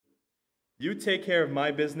You take care of my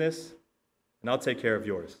business, and I'll take care of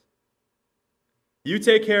yours. You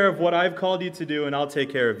take care of what I've called you to do, and I'll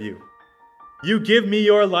take care of you. You give me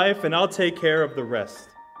your life, and I'll take care of the rest.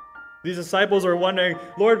 These disciples are wondering,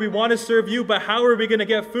 Lord, we want to serve you, but how are we going to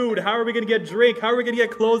get food? How are we going to get drink? How are we going to get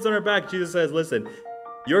clothes on our back? Jesus says, listen,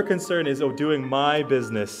 your concern is doing my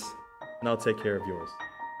business, and I'll take care of yours.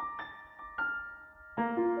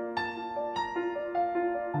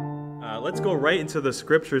 Let's go right into the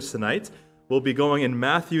scriptures tonight. We'll be going in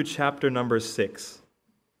Matthew chapter number 6.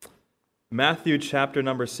 Matthew chapter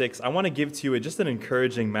number 6. I want to give to you just an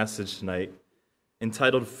encouraging message tonight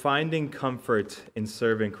entitled Finding Comfort in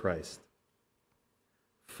Serving Christ.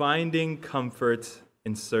 Finding Comfort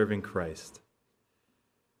in Serving Christ.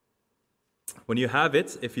 When you have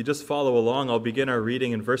it, if you just follow along, I'll begin our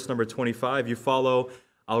reading in verse number 25. You follow,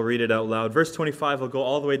 I'll read it out loud. Verse 25, I'll go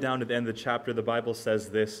all the way down to the end of the chapter. The Bible says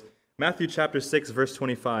this. Matthew chapter 6, verse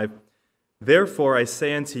 25. Therefore I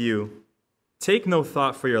say unto you, take no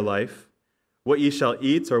thought for your life, what ye shall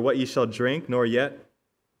eat or what ye shall drink, nor yet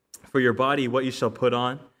for your body what ye shall put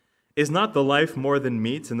on. Is not the life more than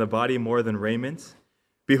meat, and the body more than raiment?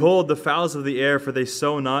 Behold the fowls of the air, for they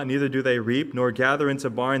sow not, neither do they reap, nor gather into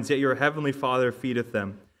barns, yet your heavenly Father feedeth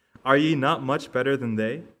them. Are ye not much better than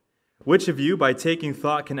they? Which of you by taking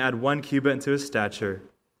thought can add 1 cubit unto his stature?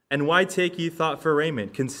 And why take ye thought for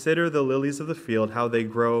raiment? Consider the lilies of the field, how they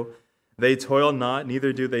grow. They toil not,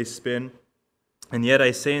 neither do they spin. And yet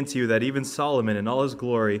I say unto you that even Solomon in all his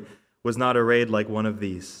glory was not arrayed like one of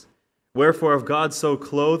these. Wherefore if God so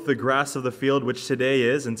clothed the grass of the field, which today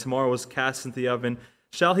is, and tomorrow is cast into the oven,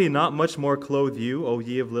 shall he not much more clothe you, O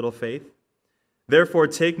ye of little faith? Therefore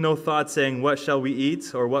take no thought, saying, what shall we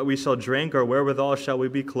eat, or what we shall drink, or wherewithal shall we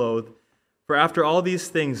be clothed? For after all these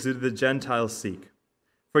things do the Gentiles seek.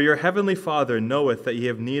 For your heavenly Father knoweth that ye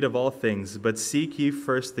have need of all things, but seek ye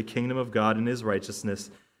first the kingdom of God and his righteousness,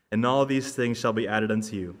 and all these things shall be added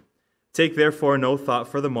unto you. Take therefore no thought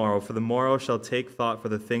for the morrow shall take thought for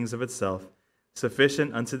the things of itself.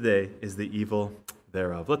 Sufficient unto the day is the evil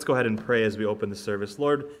thereof. Let's go ahead and pray as we open the service.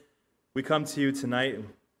 Lord, we come to you tonight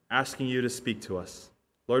asking you to speak to us.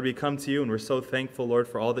 Lord, we come to you and we're so thankful, Lord,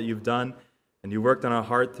 for all that you've done. And you worked on our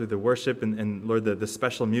heart through the worship and Lord, the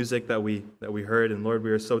special music that we heard. And Lord,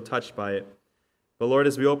 we are so touched by it. But Lord,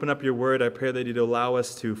 as we open up your word, I pray that you'd allow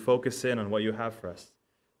us to focus in on what you have for us.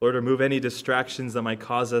 Lord, remove any distractions that might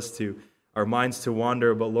cause our minds to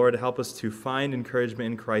wander. But Lord, help us to find encouragement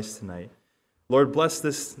in Christ tonight. Lord, bless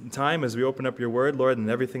this time as we open up your word, Lord, and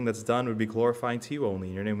everything that's done would be glorifying to you only.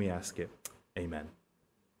 In your name we ask it. Amen.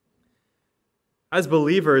 As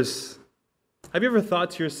believers, have you ever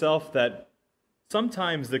thought to yourself that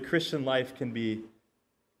sometimes the Christian life can be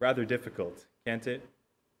rather difficult, can't it?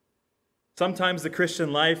 Sometimes the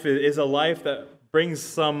Christian life is a life that brings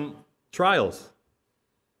some trials,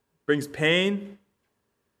 brings pain.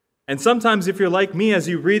 And sometimes if you're like me, as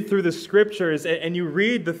you read through the scriptures and you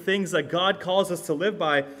read the things that God calls us to live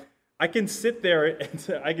by, I can sit there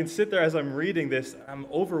as I'm reading this, I'm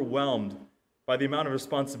overwhelmed by the amount of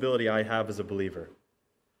responsibility I have as a believer.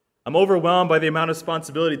 I'm overwhelmed by the amount of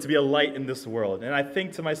responsibility to be a light in this world. And I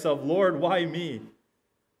think to myself, Lord, why me?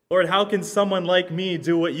 Lord, how can someone like me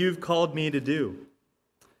do what you've called me to do?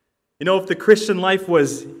 You know, if the Christian life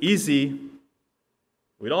was easy,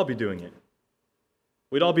 we'd all be doing it.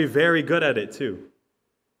 We'd all be very good at it too.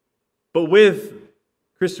 But with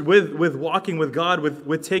walking with God,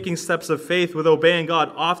 with taking steps of faith, with obeying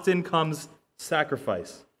God, often comes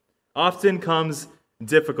sacrifice. Often comes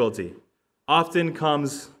difficulty. Often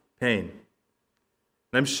comes pain.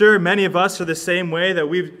 And I'm sure many of us are the same way, that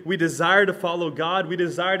we desire to follow God, we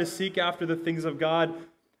desire to seek after the things of God,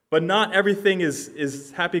 but not everything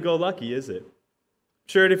is happy-go-lucky, is it? I'm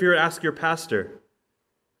sure if you were to ask your pastor,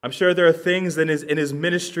 I'm sure there are things in his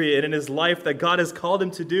ministry and in his life that God has called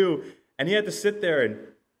him to do, and he had to sit there and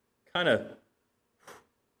kind of,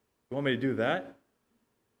 you want me to do that?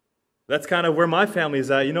 That's kind of where my family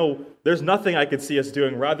is at. You know, there's nothing I could see us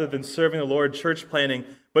doing rather than serving the Lord, church planning.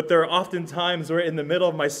 But there are often times where in the middle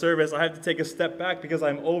of my service, I have to take a step back because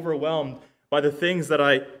I'm overwhelmed by the things that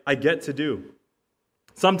I get to do.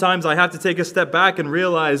 Sometimes I have to take a step back and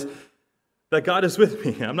realize that God is with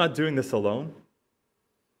me. I'm not doing this alone.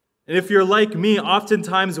 And if you're like me,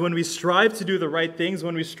 oftentimes when we strive to do the right things,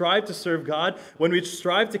 when we strive to serve God, when we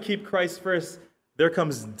strive to keep Christ first, there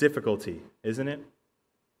comes difficulty, isn't it?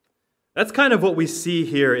 That's kind of what we see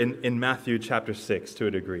here in Matthew chapter 6 to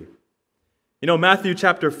a degree. You know, Matthew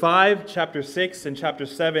chapter 5, chapter 6, and chapter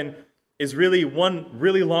 7 is really one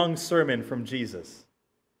really long sermon from Jesus.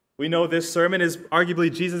 We know this sermon is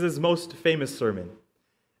arguably Jesus' most famous sermon.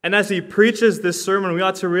 And as he preaches this sermon, we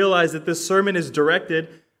ought to realize that this sermon is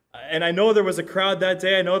directed, and I know there was a crowd that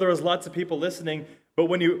day, I know there was lots of people listening, but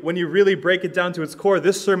when you really break it down to its core,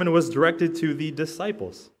 this sermon was directed to the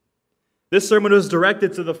disciples. This sermon was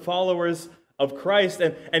directed to the followers of Christ.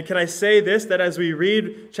 And can I say this, that as we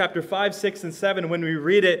read chapter 5, 6, and 7, when we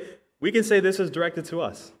read it, we can say this is directed to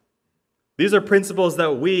us. These are principles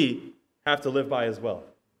that we have to live by as well.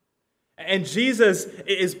 And Jesus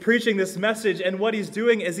is preaching this message, and what he's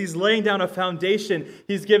doing is he's laying down a foundation.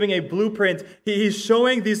 He's giving a blueprint. He's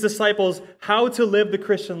showing these disciples how to live the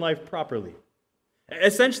Christian life properly.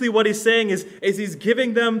 Essentially what he's saying is he's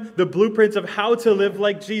giving them the blueprint of how to live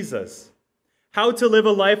like Jesus. How to live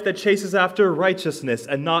a life that chases after righteousness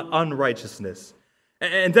and not unrighteousness.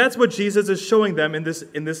 And that's what Jesus is showing them in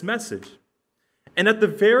this message. And at the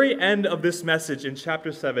very end of this message in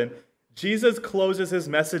chapter 7, Jesus closes his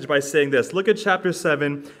message by saying this. Look at chapter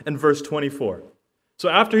 7 and verse 24. So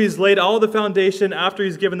after he's laid all the foundation, after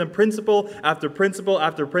he's given them principle after principle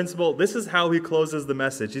after principle, this is how he closes the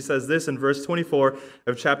message. He says this in verse 24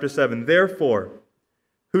 of chapter 7. Therefore,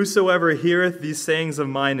 whosoever heareth these sayings of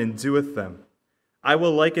mine and doeth them, I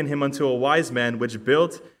will liken him unto a wise man which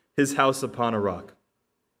built his house upon a rock.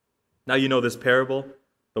 Now you know this parable,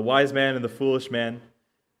 the wise man and the foolish man.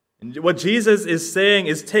 And what Jesus is saying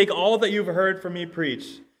is take all that you've heard from me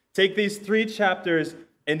preach. Take these 3 chapters,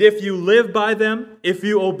 and if you live by them, if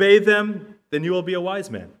you obey them, then you will be a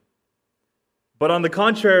wise man. But on the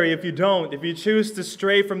contrary, if you don't, if you choose to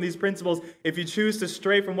stray from these principles, if you choose to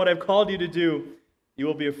stray from what I've called you to do, you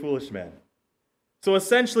will be a foolish man. So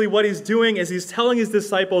essentially what he's doing is he's telling his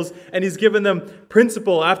disciples, and he's given them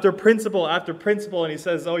principle after principle after principle, and he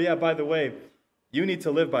says, oh yeah, by the way, you need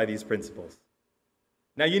to live by these principles.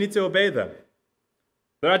 Now you need to obey them.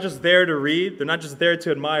 They're not just there to read. They're not just there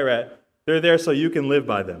to admire at. They're there so you can live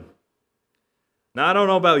by them. Now I don't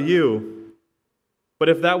know about you, but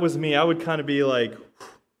if that was me, I would kind of be like,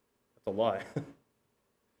 that's a lot.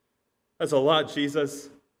 That's a lot, Jesus.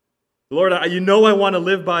 Lord, you know I want to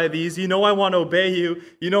live by these. You know I want to obey you.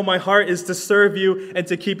 You know my heart is to serve you and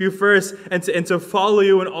to keep you first and to follow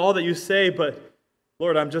you in all that you say. But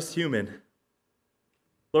Lord, I'm just human.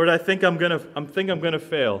 Lord, I think I'm gonna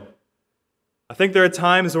fail. I think there are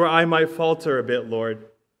times where I might falter a bit, Lord.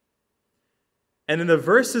 And in the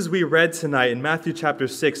verses we read tonight in Matthew chapter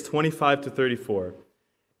 6, 25 to 34,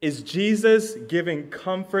 is Jesus giving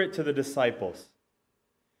comfort to the disciples.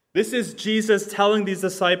 This is Jesus telling these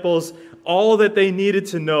disciples all that they needed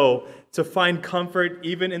to know to find comfort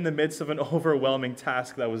even in the midst of an overwhelming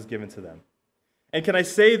task that was given to them. And can I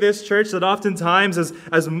say this, church, that oftentimes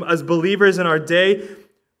as believers in our day,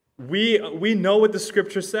 we know what the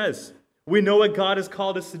Scripture says. We know what God has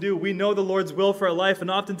called us to do. We know the Lord's will for our life,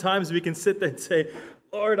 and oftentimes we can sit there and say,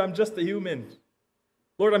 Lord, I'm just a human.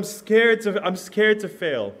 Lord, I'm scared to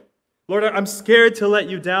fail. Lord, I'm scared to let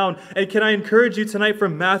you down. And can I encourage you tonight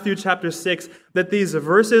from Matthew chapter 6 that these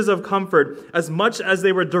verses of comfort, as much as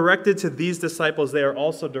they were directed to these disciples, they are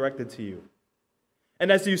also directed to you.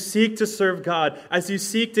 And as you seek to serve God, as you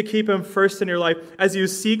seek to keep Him first in your life, as you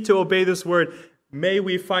seek to obey this word, may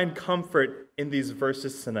we find comfort in these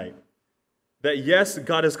verses tonight. That yes,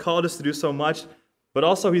 God has called us to do so much, but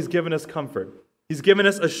also He's given us comfort. He's given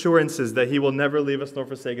us assurances that He will never leave us nor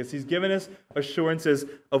forsake us. He's given us assurances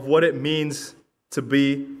of what it means to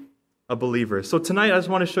be a believer. So tonight I just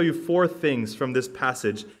want to show you 4 things from this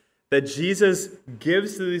passage that Jesus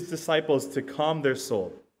gives to these disciples to calm their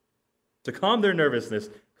soul, to calm their nervousness,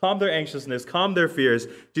 calm their anxiousness, calm their fears.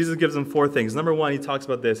 Jesus gives them 4 things. Number 1, He talks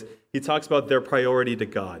about this. He talks about their priority to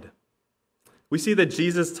God. We see that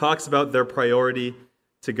Jesus talks about their priority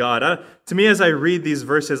to God. To me, as I read these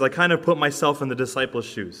verses, I kind of put myself in the disciples'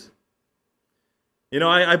 shoes. You know,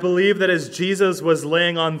 I believe that as Jesus was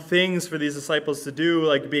laying on things for these disciples to do,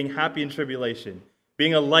 like being happy in tribulation,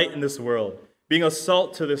 being a light in this world, being a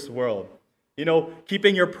salt to this world, you know,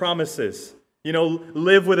 keeping your promises, you know,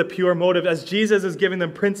 live with a pure motive. As Jesus is giving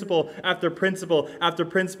them principle after principle after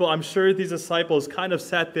principle, I'm sure these disciples kind of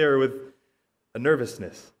sat there with a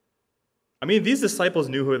nervousness. I mean, these disciples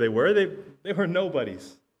knew who they were. They were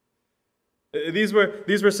nobodies. These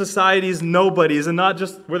were society's nobodies, and not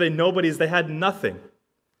just were they nobodies, they had nothing.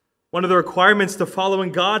 One of the requirements to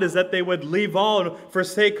following God is that they would leave all and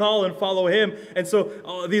forsake all and follow Him. And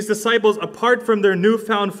so these disciples, apart from their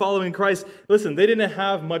newfound following Christ, listen, they didn't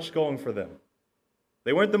have much going for them.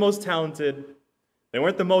 They weren't the most talented. They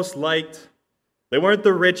weren't the most liked. They weren't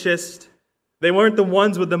the richest. They weren't the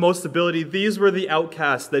ones with the most ability. These were the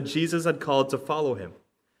outcasts that Jesus had called to follow Him.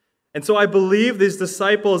 And so I believe these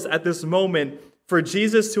disciples at this moment, for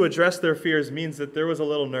Jesus to address their fears means that there was a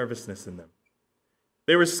little nervousness in them.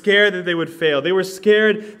 They were scared that they would fail. They were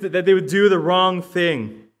scared that they would do the wrong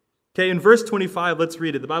thing. Okay, in verse 25, let's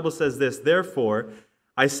read it. The Bible says this, "Therefore,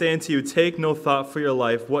 I say unto you, take no thought for your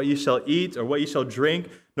life, what ye shall eat or what ye shall drink,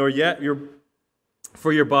 nor yet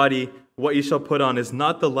for your body what ye shall put on. Is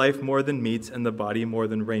not the life more than meat, and the body more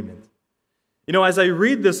than raiment?" You know, as I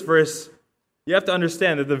read this verse, you have to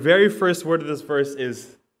understand that the very first word of this verse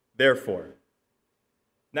is therefore.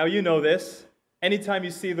 Now you know this. Anytime you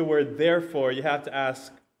see the word therefore, you have to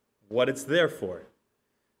ask what it's there for.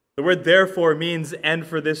 The word therefore means and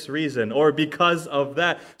for this reason, or because of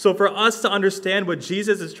that. So for us to understand what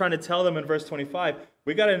Jesus is trying to tell them in verse 25,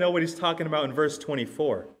 we got to know what he's talking about in verse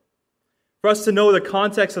 24. For us to know the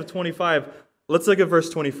context of 25, let's look at verse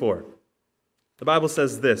 24. The Bible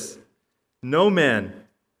says this, "No man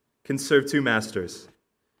can serve two masters,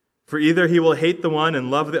 for either he will hate the one and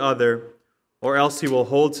love the other, or else he will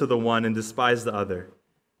hold to the one and despise the other.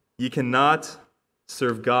 Ye cannot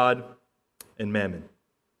serve God and mammon."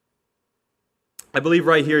 I believe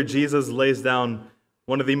right here Jesus lays down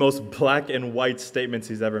one of the most black and white statements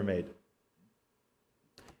he's ever made.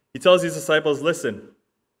 He tells his disciples, listen,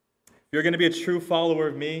 if you're going to be a true follower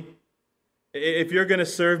of me, if you're going to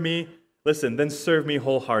serve me, listen, then serve me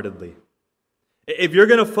wholeheartedly. If you're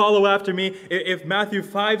going to follow after me, if Matthew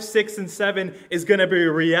 5, 6, and 7 is going to be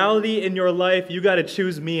a reality in your life, you got to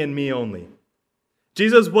choose me and me only.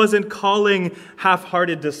 Jesus wasn't calling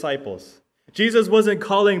half-hearted disciples. Jesus wasn't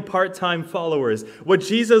calling part-time followers. What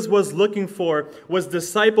Jesus was looking for was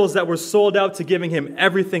disciples that were sold out to giving him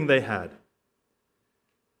everything they had.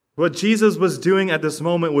 What Jesus was doing at this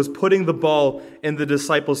moment was putting the ball in the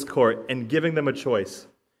disciples' court and giving them a choice.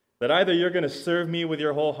 That either you're going to serve me with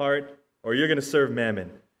your whole heart or you're going to serve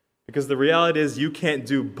mammon. Because the reality is you can't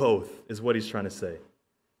do both, is what he's trying to say.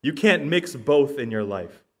 You can't mix both in your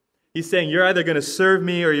life. He's saying you're either going to serve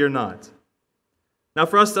me or you're not. Now,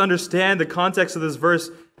 for us to understand the context of this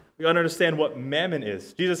verse, we got to understand what mammon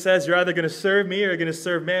is. Jesus says you're either going to serve me or you're going to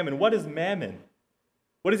serve mammon. What is mammon?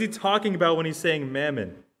 What is he talking about when he's saying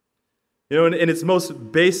mammon? You know, in its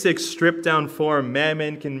most basic, stripped-down form,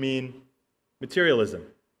 mammon can mean materialism,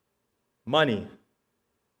 money,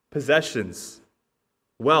 possessions,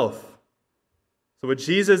 wealth. So what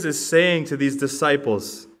Jesus is saying to these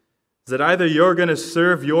disciples is that either you're going to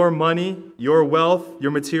serve your money, your wealth,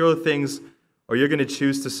 your material things, or you're going to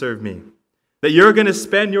choose to serve me. That you're going to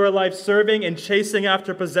spend your life serving and chasing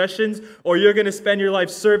after possessions, or you're going to spend your life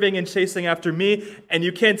serving and chasing after me, and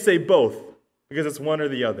you can't say both, because it's one or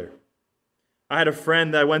the other. I had a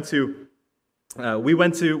friend that we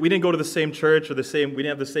didn't go to the same church we didn't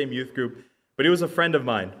have the same youth group, but he was a friend of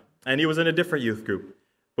mine, and he was in a different youth group.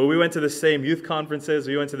 But we went to the same youth conferences,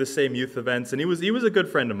 we went to the same youth events, and he was a good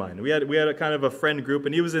friend of mine. We had a kind of a friend group,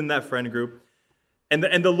 and he was in that friend group.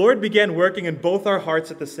 And the Lord began working in both our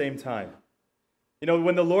hearts at the same time. You know,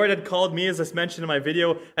 when the Lord had called me, as I mentioned in my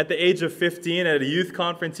video, at the age of 15 at a youth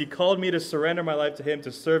conference, he called me to surrender my life to him,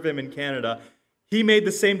 to serve him in Canada. He made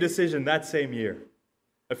the same decision that same year.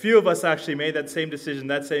 A few of us actually made that same decision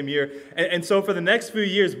that same year. And so for the next few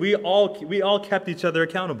years, we all kept each other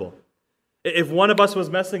accountable. If one of us was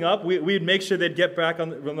messing up, we'd make sure they'd get back on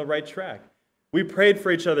the right track. We prayed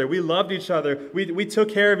for each other. We loved each other. We took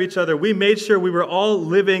care of each other. We made sure we were all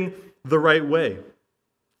living the right way.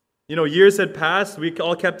 You know, years had passed. We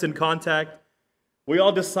all kept in contact. We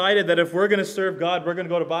all decided that if we're going to serve God, we're going to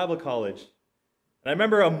go to Bible college. And I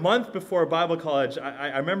remember a month before Bible college,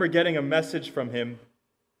 I remember getting a message from him.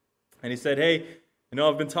 And he said, hey, you know,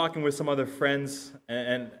 I've been talking with some other friends,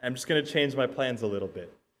 and I'm just going to change my plans a little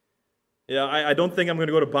bit. Yeah, I don't think I'm going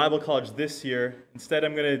to go to Bible college this year. Instead,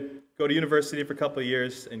 I'm going to go to university for a couple of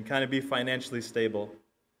years and kind of be financially stable.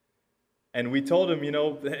 And we told him, you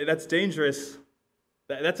know, that's dangerous.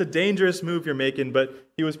 That's a dangerous move you're making, but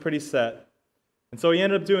he was pretty set. And so he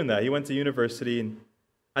ended up doing that. He went to university, and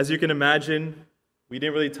as you can imagine, we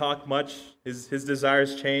didn't really talk much. His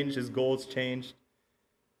desires changed, his goals changed.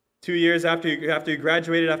 2 years after he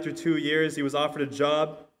graduated, after 2 years, he was offered a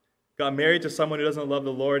job, got married to someone who doesn't love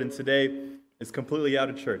the Lord, and today is completely out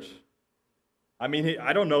of church. I mean,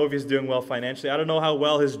 I don't know if he's doing well financially. I don't know how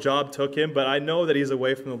well his job took him, but I know that he's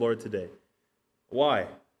away from the Lord today. Why?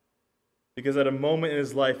 Because at a moment in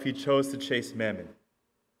his life, he chose to chase mammon.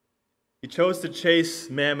 He chose to chase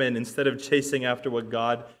mammon instead of chasing after what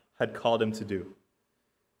God had called him to do.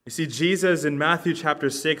 You see, Jesus in Matthew chapter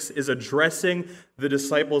 6 is addressing the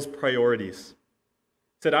disciples' priorities.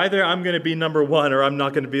 He said, either I'm going to be number one or I'm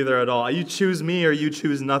not going to be there at all. You choose me or you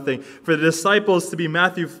choose nothing. For the disciples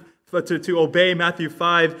to obey Matthew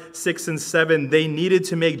 5, 6, and 7, they needed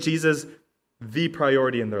to make Jesus the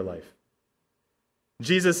priority in their life.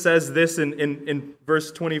 Jesus says this in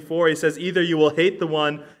verse 24. He says, either you will hate the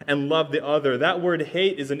one and love the other. That word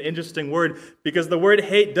hate is an interesting word because the word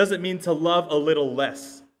hate doesn't mean to love a little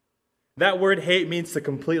less. That word hate means to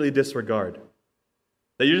completely disregard.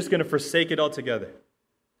 That you're just going to forsake it altogether.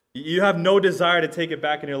 You have no desire to take it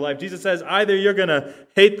back in your life. Jesus says either you're going to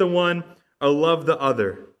hate the one or love the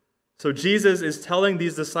other. So Jesus is telling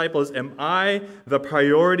these disciples, am I the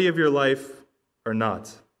priority of your life or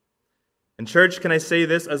not? And church, can I say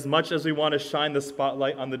this? As much as we want to shine the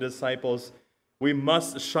spotlight on the disciples, we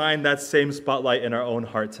must shine that same spotlight in our own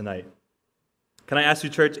heart tonight. Can I ask you,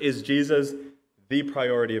 church, is Jesus the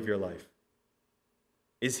priority of your life?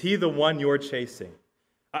 Is he the one you're chasing?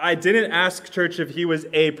 I didn't ask, church, if he was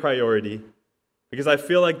a priority, because I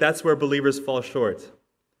feel like that's where believers fall short.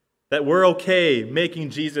 That we're okay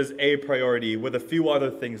making Jesus a priority with a few other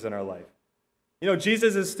things in our life. You know,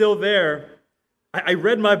 Jesus is still there. I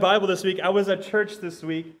read my Bible this week. I was at church this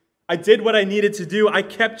week. I did what I needed to do. I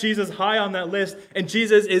kept Jesus high on that list, and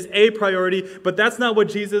Jesus is a priority, but that's not what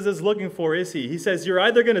Jesus is looking for, is he? He says, you're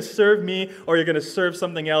either going to serve me or you're going to serve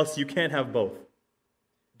something else. You can't have both.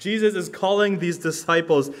 Jesus is calling these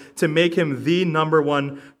disciples to make him the number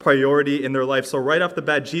one priority in their life. So right off the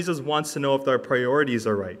bat, Jesus wants to know if their priorities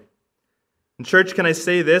are right. And church, can I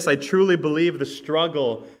say this? I truly believe the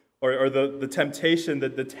struggle or the temptation,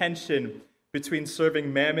 the tension between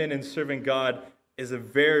serving mammon and serving God is a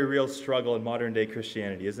very real struggle in modern day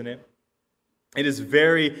Christianity, isn't it? It is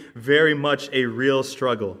very, very much a real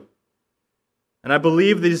struggle. And I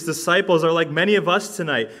believe these disciples are like many of us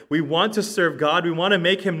tonight. We want to serve God. We want to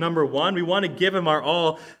make him number one. We want to give him our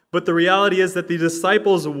all. But the reality is that the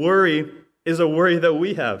disciples' worry is a worry that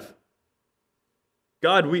we have.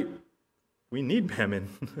 God, we need mammon.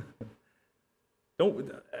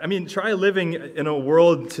 Try living in a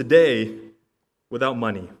world today without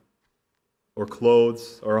money or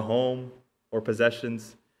clothes or a home or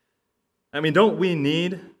possessions. Don't we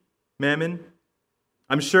need mammon?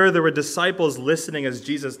 I'm sure there were disciples listening as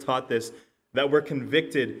Jesus taught this that were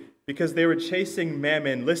convicted because they were chasing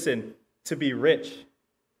mammon, listen, to be rich.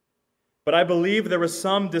 But I believe there were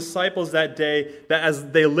some disciples that day that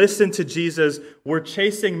as they listened to Jesus were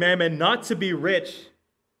chasing mammon not to be rich,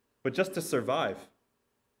 but just to survive,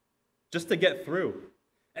 just to get through.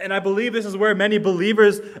 And I believe this is where many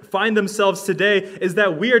believers find themselves today, is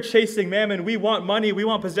that we are chasing mammon. We want money, we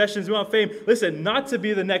want possessions, we want fame. Listen, not to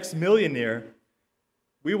be the next millionaire.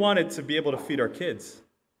 We wanted to be able to feed our kids.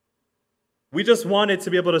 We just wanted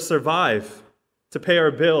to be able to survive, to pay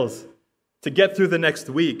our bills, to get through the next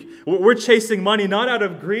week. We're chasing money not out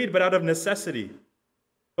of greed, but out of necessity.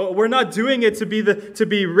 We're not doing it to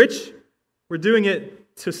be rich. We're doing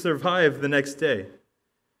it to survive the next day.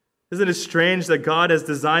 Isn't it strange that God has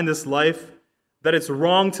designed this life, that it's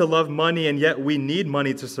wrong to love money, and yet we need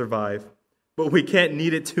money to survive, but we can't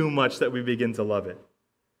need it too much that we begin to love it.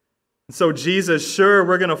 So Jesus, sure,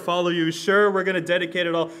 we're going to follow you. Sure, we're going to dedicate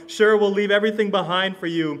it all. Sure, we'll leave everything behind for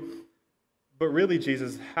you. But really,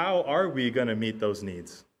 Jesus, how are we going to meet those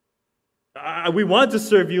needs? We want to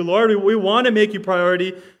serve you, Lord. We want to make you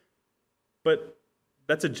priority. But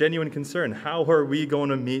that's a genuine concern. How are we going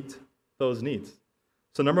to meet those needs?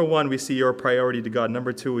 So number one, we see your priority to God.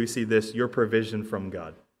 Number two, we see this, your provision from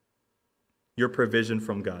God. Your provision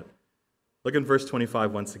from God. Look in verse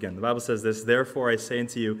 25 once again. The Bible says this, therefore I say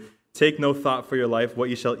unto you, take no thought for your life, what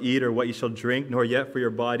you shall eat or what you shall drink, nor yet for your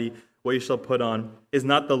body, what you shall put on. Is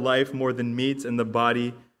not the life more than meat and the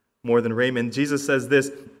body more than raiment? Jesus says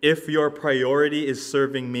this, if your priority is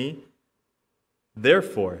serving me,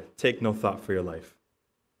 therefore take no thought for your life.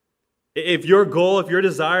 If your goal, if your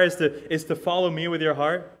desire is to follow me with your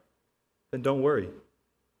heart, then don't worry.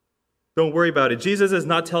 Don't worry about it. Jesus is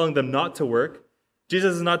not telling them not to work.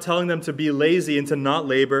 Jesus is not telling them to be lazy and to not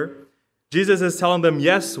labor. Jesus is telling them,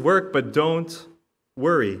 yes, work, but don't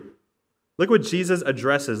worry. Look what Jesus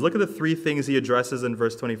addresses. Look at the three things he addresses in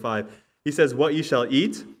verse 25. He says, what you shall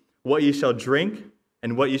eat, what you shall drink,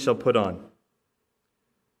 and what you shall put on.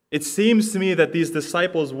 It seems to me that these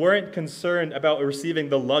disciples weren't concerned about receiving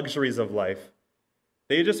the luxuries of life.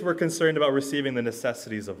 They just were concerned about receiving the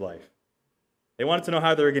necessities of life. They wanted to know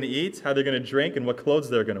how they were going to eat, how they're going to drink, and what clothes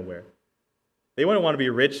they're going to wear. They wouldn't want to be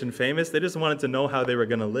rich and famous. They just wanted to know how they were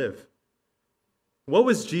going to live. What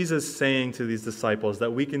was Jesus saying to these disciples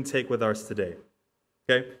that we can take with us today?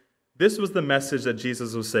 Okay? This was the message that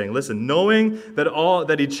Jesus was saying. Listen, knowing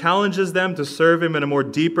that he challenges them to serve him in a more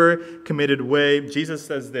deeper, committed way, Jesus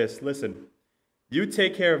says this, listen, you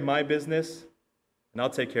take care of my business, and I'll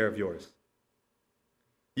take care of yours.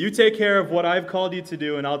 You take care of what I've called you to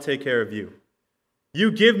do, and I'll take care of you. You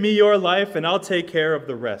give me your life, and I'll take care of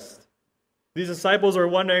the rest. These disciples are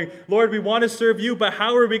wondering, Lord, we want to serve you, but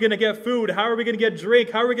how are we going to get food? How are we going to get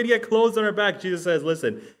drink? How are we going to get clothes on our back? Jesus says,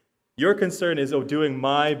 listen, your concern is doing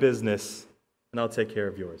my business, and I'll take care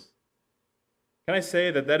of yours. Can I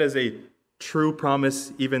say that that is a true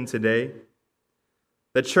promise even today?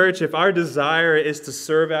 The church, if our desire is to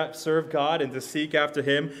serve God and to seek after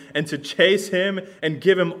Him and to chase Him and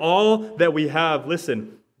give Him all that we have,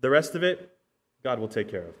 listen, the rest of it, God will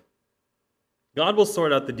take care of. God will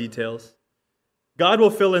sort out the details. God will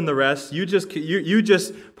fill in the rest. You just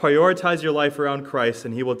prioritize your life around Christ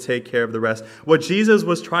and He will take care of the rest. What Jesus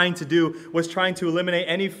was trying to do was trying to eliminate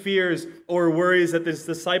any fears or worries that His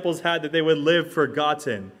disciples had that they would live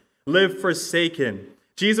forgotten, live forsaken.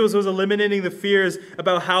 Jesus was eliminating the fears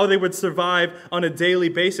about how they would survive on a daily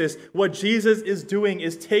basis. What Jesus is doing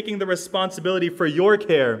is taking the responsibility for your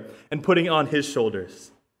care and putting it on His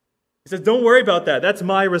shoulders. He says, don't worry about that. That's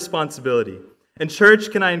my responsibility. And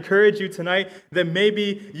church, can I encourage you tonight that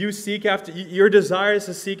maybe your desire is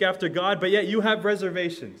to seek after God, but yet you have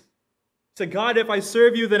reservations. Say, God, if I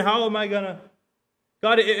serve you, then how am I going to?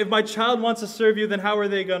 God, if my child wants to serve you, then how are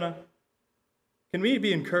they going to? Can we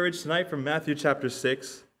be encouraged tonight from Matthew chapter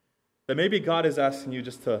 6 that maybe God is asking you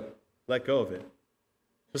just to let go of it?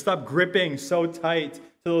 To stop gripping so tight to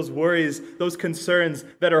those worries, those concerns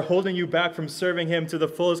that are holding you back from serving Him to the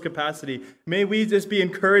fullest capacity. May we just be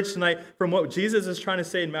encouraged tonight from what Jesus is trying to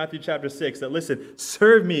say in Matthew chapter 6, that listen,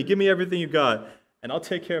 serve me, give me everything you got, and I'll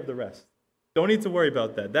take care of the rest. Don't need to worry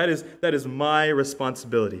about that. That is my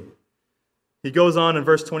responsibility. He goes on in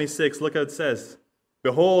verse 26, look how it says,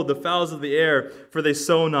 behold, the fowls of the air, for they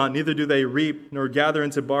sow not, neither do they reap, nor gather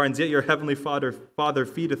into barns, yet your heavenly Father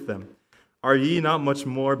feedeth them. Are ye not much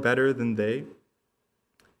more better than they?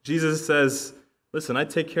 Jesus says, listen, I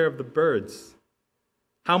take care of the birds.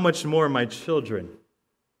 How much more my children?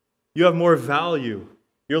 You have more value.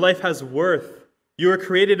 Your life has worth. You are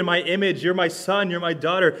created in my image. You're my son. You're my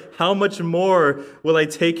daughter. How much more will I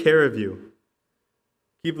take care of you?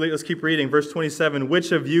 Let's keep reading. Verse 27,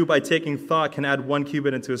 which of you by taking thought can add 1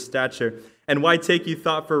 cubit into his stature? And why take ye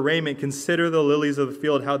thought for raiment? Consider the lilies of the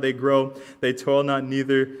field, how they grow. They toil not,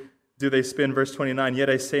 neither do they spin. Verse 29, yet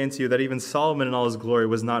I say unto you that even Solomon in all his glory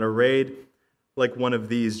was not arrayed like one of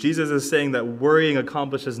these. Jesus is saying that worrying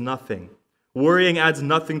accomplishes nothing. Worrying adds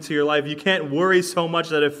nothing to your life. You can't worry so much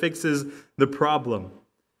that it fixes the problem.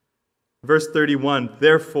 Verse 31,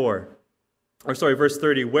 verse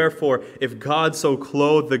 30, wherefore, if God so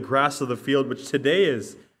clothe the grass of the field, which today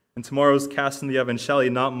is, and tomorrow is cast in the oven, shall He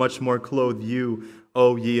not much more clothe you,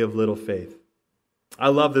 O ye of little faith? I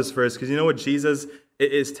love this verse because you know what Jesus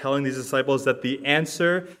is telling these disciples? That the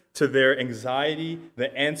answer to their anxiety,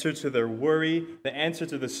 the answer to their worry, the answer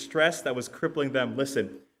to the stress that was crippling them,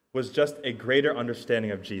 listen, was just a greater understanding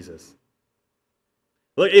of Jesus.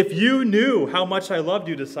 Look, if you knew how much I loved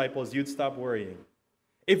you, disciples, you'd stop worrying.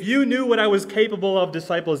 If you knew what I was capable of,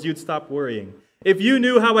 disciples, you'd stop worrying. If you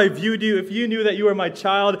knew how I viewed you, if you knew that you were my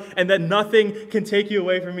child and that nothing can take you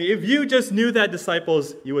away from me, if you just knew that,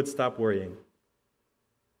 disciples, you would stop worrying.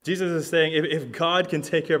 Jesus is saying, if God can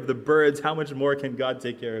take care of the birds, how much more can God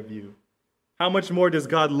take care of you? How much more does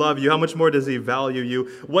God love you? How much more does He value you?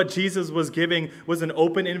 What Jesus was giving was an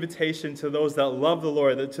open invitation to those that love the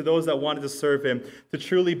Lord, to those that wanted to serve Him, to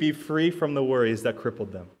truly be free from the worries that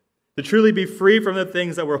crippled them, to truly be free from the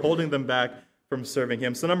things that were holding them back from serving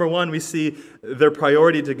Him. So number one, we see their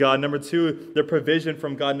priority to God. Number two, their provision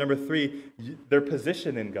from God. Number three, their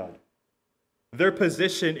position in God. Their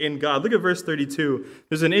position in God. Look at verse 32.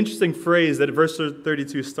 There's an interesting phrase that verse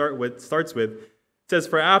 32 starts with. It says,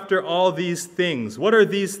 for after all these things, what are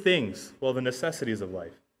these things? Well, the necessities of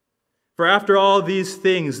life. For after all these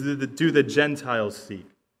things do the Gentiles seek.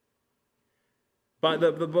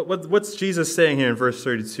 But what's Jesus saying here in verse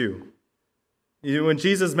 32? When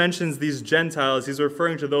Jesus mentions these Gentiles, He's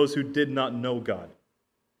referring to those who did not know God,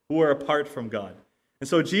 who are apart from God. And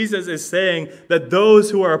so Jesus is saying that those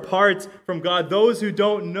who are apart from God, those who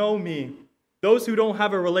don't know me, those who don't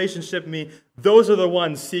have a relationship with me, those are the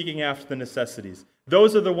ones seeking after the necessities.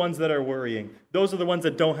 Those are the ones that are worrying. Those are the ones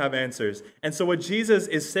that don't have answers. And so what Jesus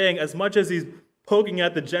is saying, as much as He's poking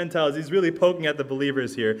at the Gentiles, He's really poking at the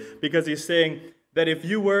believers here, because He's saying that if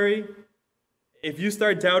you worry, if you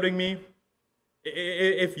start doubting me,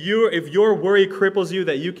 if your worry cripples you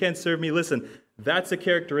that you can't serve me, listen, that's a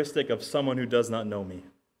characteristic of someone who does not know me.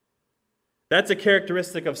 That's a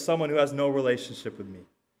characteristic of someone who has no relationship with me.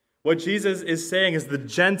 What Jesus is saying is the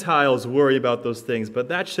Gentiles worry about those things, but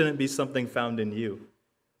that shouldn't be something found in you.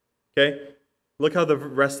 Okay? Look how the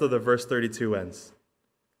rest of the verse 32 ends.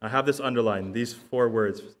 I have this underlined, these 4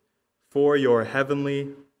 words. For your heavenly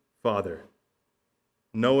Father.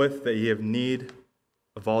 knoweth that ye have need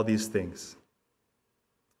of all these things.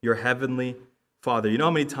 Your heavenly Father. You know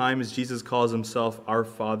how many times Jesus calls himself our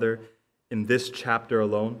Father in this chapter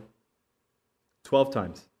alone? 12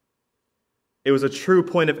 times. It was a true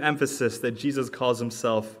point of emphasis that Jesus calls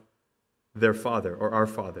himself their Father or our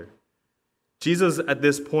Father. Jesus at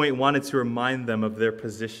this point wanted to remind them of their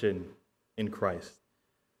position in Christ.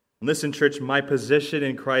 Listen, church, my position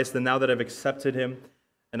in Christ, and now that I've accepted him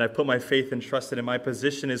and I've put my faith and trust in him, my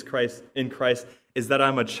position in Christ is that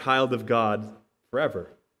I'm a child of God forever.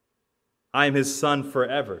 I am his son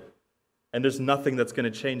forever. And there's nothing that's going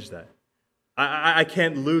to change that. I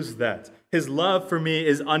can't lose that. His love for me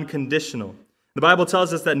is unconditional. The Bible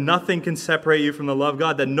tells us that nothing can separate you from the love of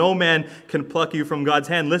God, that no man can pluck you from God's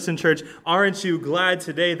hand. Listen, church, aren't you glad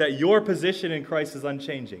today that your position in Christ is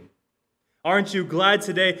unchanging? Aren't you glad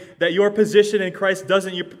today that your position in Christ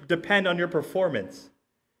doesn't depend on your performance?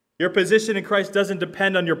 Your position in Christ doesn't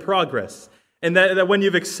depend on your progress. And that when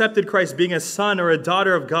you've accepted Christ, being a son or a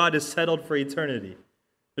daughter of God is settled for eternity.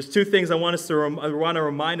 There's two things I want to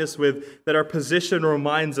remind us with, that our position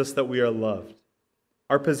reminds us that we are loved.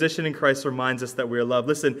 Our position in Christ reminds us that we are loved.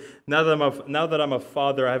 Listen, now that I'm a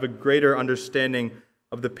father, I have a greater understanding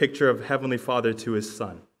of the picture of Heavenly Father to his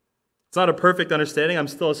son. It's not a perfect understanding. I'm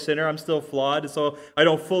still a sinner. I'm still flawed, so I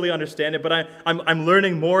don't fully understand it. But I'm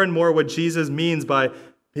learning more and more what Jesus means by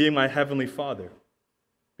being my Heavenly Father.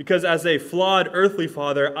 Because as a flawed earthly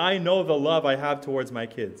father, I know the love I have towards my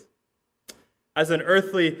kids. As an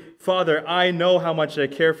earthly father, I know how much I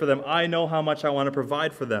care for them. I know how much I want to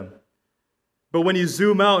provide for them. But when you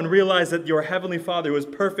zoom out and realize that your Heavenly Father, who is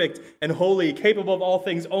perfect and holy, capable of all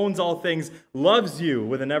things, owns all things, loves you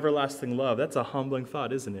with an everlasting love, that's a humbling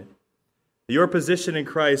thought, isn't it? Your position in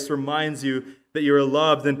Christ reminds you that you are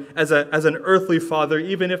loved. And as an earthly father,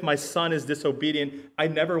 even if my son is disobedient, I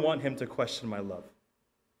never want him to question my love.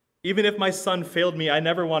 Even if my son failed me, I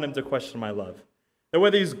never want him to question my love. That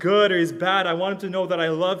whether he's good or he's bad, I want him to know that I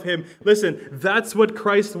love him. Listen, that's what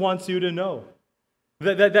Christ wants you to know.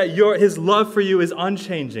 His love for you is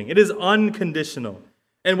unchanging. It is unconditional.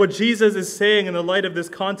 And what Jesus is saying in the light of this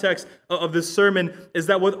context of this sermon is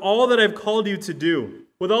that with all that I've called you to do,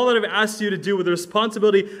 with all that I've asked you to do, with the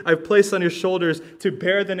responsibility I've placed on your shoulders to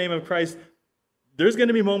bear the name of Christ, there's going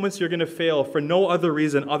to be moments you're going to fail for no other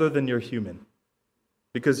reason other than you're human.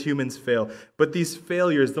 Because humans fail. But these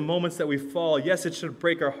failures, the moments that we fall, yes, it should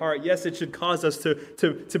break our heart. Yes, it should cause us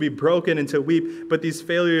to be broken and to weep. But these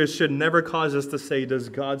failures should never cause us to say, does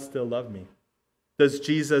God still love me? Does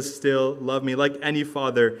Jesus still love me? Like any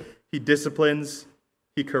father, he disciplines,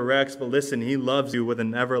 he corrects, but listen, he loves you with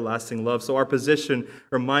an everlasting love. So our position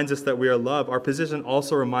reminds us that we are loved. Our position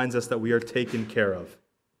also reminds us that we are taken care of.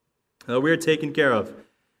 We are taken care of.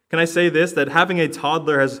 Can I say this? That having a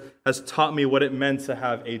toddler has taught me what it meant to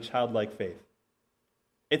have a childlike faith.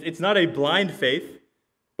 It's not a blind faith,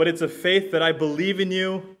 but it's a faith that I believe in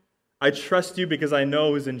you. I trust you because I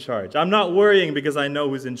know who's in charge. I'm not worrying because I know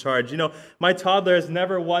who's in charge. You know, my toddler has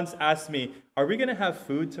never once asked me, are we going to have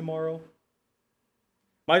food tomorrow?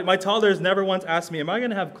 My toddler has never once asked me, am I going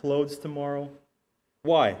to have clothes tomorrow?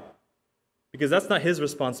 Why? Because that's not his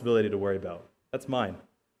responsibility to worry about. That's mine.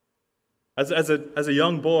 As a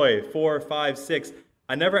young boy, 4, 5, 6,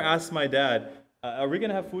 I never asked my dad, are we going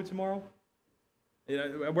to have food tomorrow?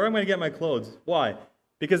 Where am I going to get my clothes? Why?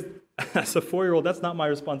 Because as a 4-year-old, that's not my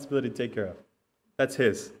responsibility to take care of. That's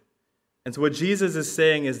his. And so what Jesus is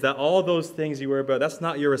saying is that all those things you worry about, that's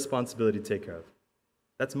not your responsibility to take care of.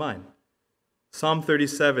 That's mine. Psalm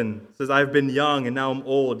 37 says, I have been young and now I'm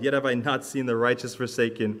old, yet have I not seen the righteous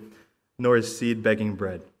forsaken, nor his seed begging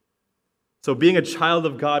bread. So being a child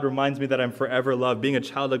of God reminds me that I'm forever loved. Being a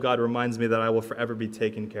child of God reminds me that I will forever be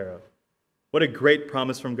taken care of. What a great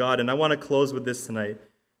promise from God. And I want to close with this tonight.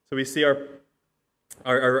 So we see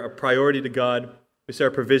our priority to God. We see our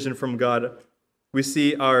provision from God. We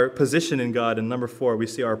see our position in God. And number 4, we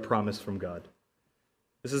see our promise from God.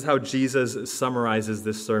 This is how Jesus summarizes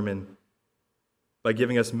this sermon by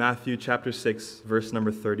giving us Matthew chapter 6, verse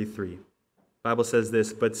number 33. The Bible says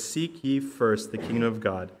this, but seek ye first the kingdom of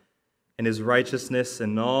God, and his righteousness,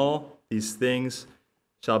 and all these things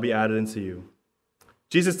shall be added unto you.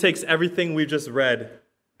 Jesus takes everything we've just read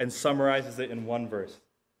and summarizes it in one verse.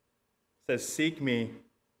 It says, seek me,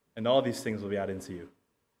 and all these things will be added unto you.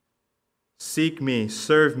 Seek me,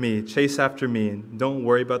 serve me, chase after me, and don't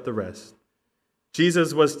worry about the rest.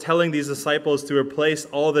 Jesus was telling these disciples to replace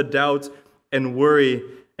all the doubt and worry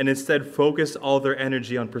and instead focus all their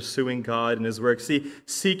energy on pursuing God and his work. See,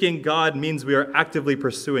 seeking God means we are actively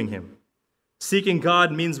pursuing him. Seeking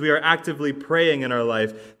God means we are actively praying in our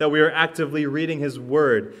life, that we are actively reading His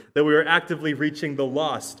Word, that we are actively reaching the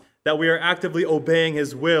lost, that we are actively obeying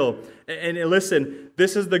His will. And listen,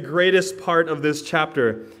 this is the greatest part of this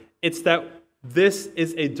chapter. It's that this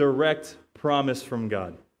is a direct promise from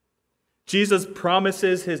God. Jesus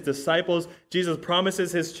promises His disciples, Jesus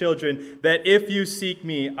promises His children that if you seek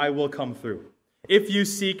me, I will come through. If you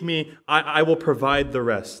seek me, I will provide the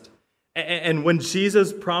rest. And when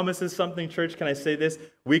Jesus promises something, church, can I say this?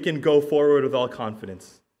 We can go forward with all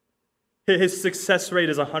confidence. His success rate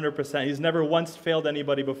is 100%. He's never once failed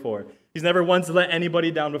anybody before. He's never once let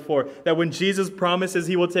anybody down before. That when Jesus promises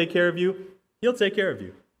He will take care of you, He'll take care of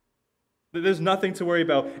you. There's nothing to worry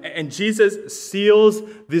about. And Jesus seals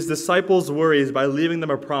these disciples' worries by leaving them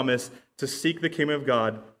a promise to seek the kingdom of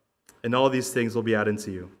God, and all these things will be added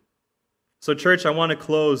to you. So, church, I want to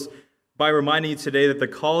close by reminding you today that the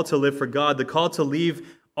call to live for God, the call to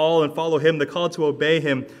leave all and follow Him, the call to obey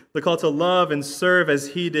Him, the call to love and serve as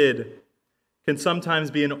He did, can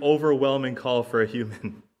sometimes be an overwhelming call for a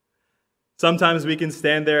human. Sometimes we can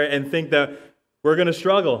stand there and think that we're going to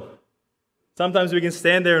struggle. Sometimes we can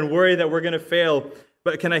stand there and worry that we're going to fail.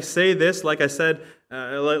 But can I say this, like I said,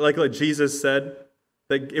 like Jesus said,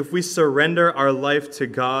 that if we surrender our life to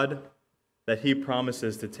God, that He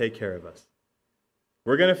promises to take care of us.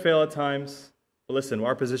 We're going to fail at times, but listen,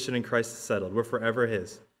 our position in Christ is settled. We're forever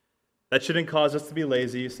His. That shouldn't cause us to be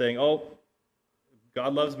lazy, saying, oh,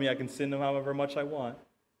 God loves me, I can sin however much I want.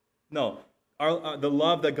 No, the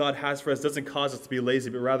love that God has for us doesn't cause us to be lazy,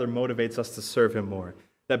 but rather motivates us to serve Him more.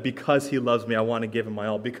 That because He loves me, I want to give Him my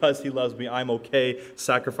all. Because He loves me, I'm okay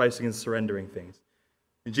sacrificing and surrendering things.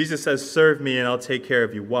 And Jesus says, serve me and I'll take care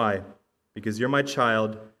of you. Why? Because you're my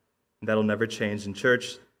child, and that'll never change. In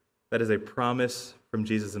church, that is a promise from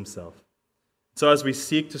Jesus Himself. So as we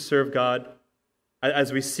seek to serve God,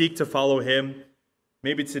 as we seek to follow Him,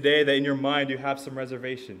 maybe today that in your mind you have some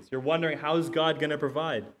reservations. You're wondering, how is God going to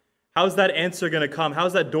provide? How's that answer going to come?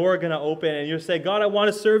 How's that door going to open? And you're saying, God, I want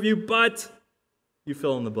to serve you, but you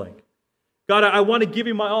fill in the blank. God, I want to give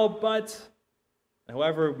you my all, but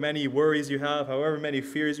however many worries you have, however many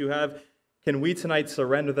fears you have, can we tonight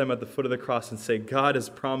surrender them at the foot of the cross and say, God has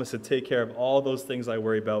promised to take care of all those things I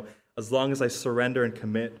worry about as long as I surrender and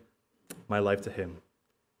commit my life to Him.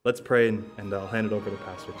 Let's pray, and I'll hand it over to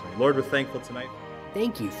Pastor tonight. Lord, we're thankful tonight.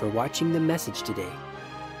 Thank you for watching the message today.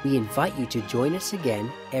 We invite you to join us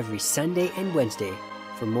again every Sunday and Wednesday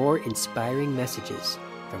for more inspiring messages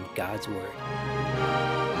from God's Word.